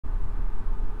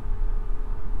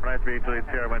Factory Juliet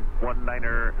Sierra, wind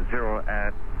 190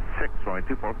 at 6, runway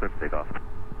 24, clear for takeoff.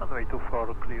 Runway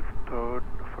 24, clear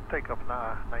for takeoff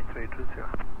now,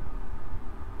 9320.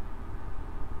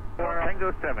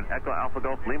 Tango 7, Echo Alpha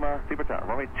Golf Lima, Super Tower,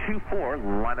 runway 24,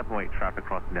 line up and wait, traffic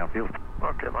crossing downfield.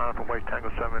 Okay, line up and wait,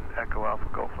 Tango 7, Echo Alpha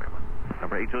Golf Lima.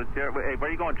 Number 8, Juliet Sierra. Hey, where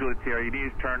are you going, Juliet Sierra? You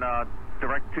need to turn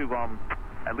direct to,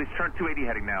 at least turn 280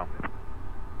 heading now.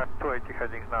 280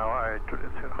 heading now,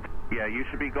 Juliet Sierra. Yeah, you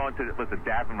should be going to, was it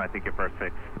Davin, I think, your first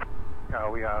fix? Yeah,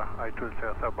 we are, Juliet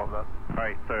Sierra, sorry about that.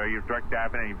 Alright, so are you direct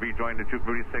Davin and you rejoined the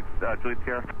RUUDY6 Juliet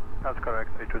Sierra? That's correct,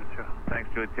 Juliet Sierra. Thanks,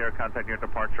 Juliet Sierra. Contact your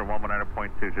departure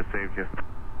 119.2, just saved you.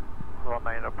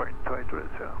 190.2, Juliet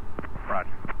Sierra.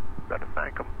 Roger. Better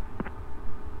thank him.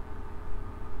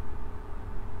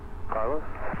 Carlos?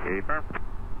 Yeah, firm.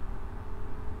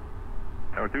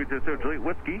 Number 320, Juliet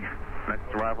Whiskey.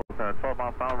 Next arrival is 12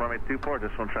 mile final, runway 24.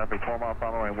 Additional traffic 4 mile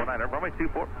final, runway 19. Runway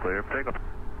 24, clear for takeoff.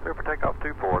 Clear for takeoff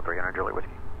 24, 300 Juliet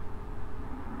Whiskey.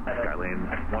 Skylane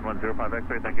 1105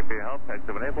 X-ray, thank you for your help.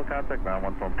 Exit enable, contact ground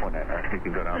 14.9. You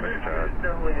can go down there.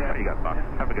 You got box.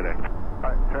 Have a good day.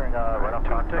 Alright, turning right off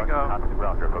time. Take off. Contact the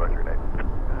ground here for electric day.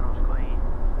 Panel's clean.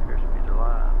 Air speeds are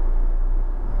live.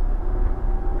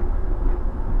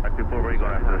 Alright, 24, where are you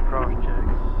going after this? Cross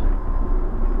checks.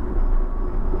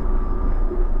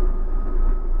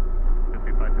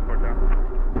 5524 down.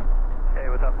 Hey,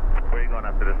 what's up? Where are you going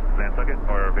after this? Nantucket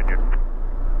or Vineyard?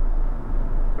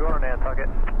 We're going to Nantucket.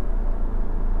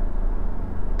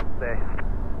 Stay.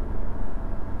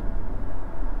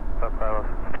 What's up, Carlos?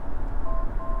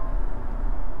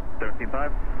 17.5?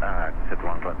 Just hit the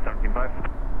wrong button. 17.5?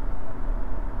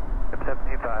 Yep,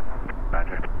 17.5.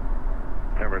 Roger.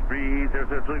 Number 300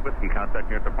 Juliet Whiskey, contact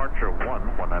your departure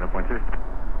 119.2.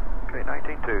 Okay,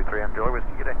 19.2, 300 Juliet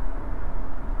Whiskey, good day.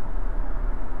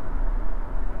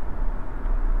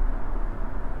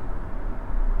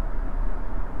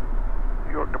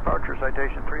 New York departure,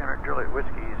 citation 300 Juliet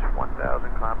Whiskies,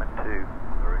 1000, climbing to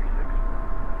RUUDY6.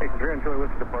 Hey, 300 Juliet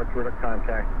Whiskey departure, with a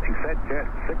contact. Set jet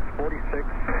 646,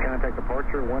 contact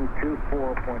departure 124.75.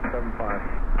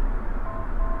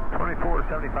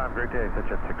 2475, great day, set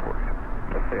jet 646.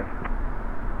 Let's see it.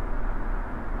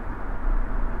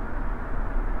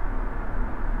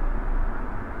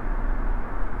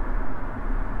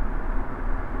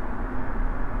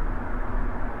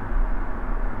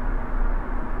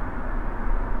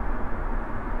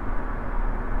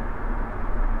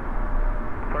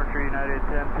 Departure United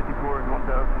 1054 is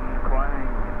 1000, climbing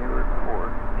Newark 4,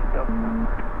 8000.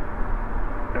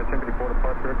 That's 1054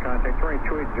 departure, contact runway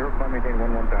 280, climb maintain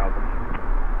 1000.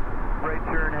 Right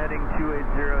turn heading 280,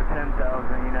 10,000,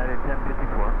 United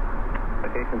 1054.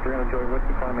 Citation 300 Juliet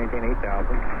Whiskey, climb maintain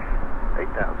 8,000.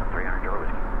 8,000, 300 Juliet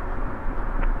Whiskey.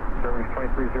 Service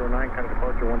 2309, kind of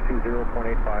departure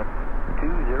 120.85.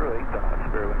 2085,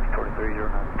 Spirit Wind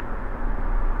 2309.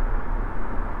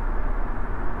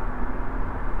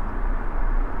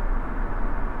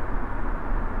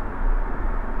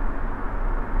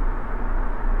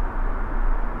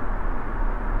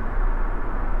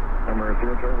 Number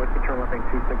 0 Juliet Whiskey, turn left bank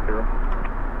 260.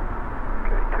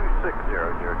 Okay,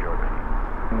 2600 Juliet Whiskey.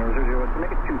 Number 0 Juliet Whiskey,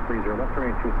 make it 230, left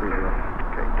turn 230.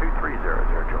 Okay,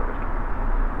 2300 Juliet Whiskey.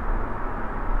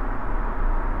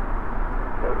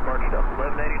 So departure Delta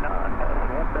 1189,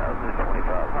 1000 to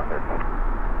 2500.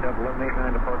 Delta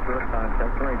 1189 departure,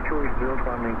 contact runway 280,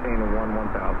 climb maintain 1000.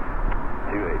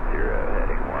 280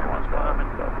 heading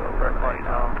 11000, Delta 1189.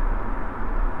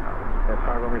 That's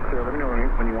 5 runway 0. Let me know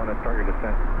when you want to start your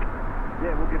descent.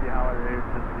 Yeah, we'll give you a holler here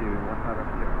just to 1500.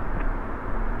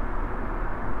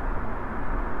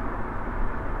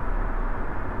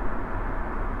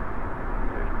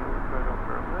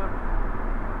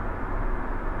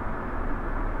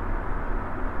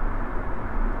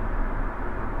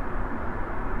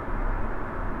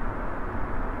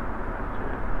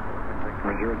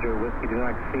 Number 0 Juliet Whiskey, do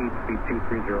not exceed speed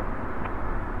 230.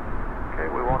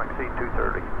 Okay, we won't exceed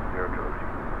 230, 0 Juliet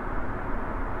Whiskey.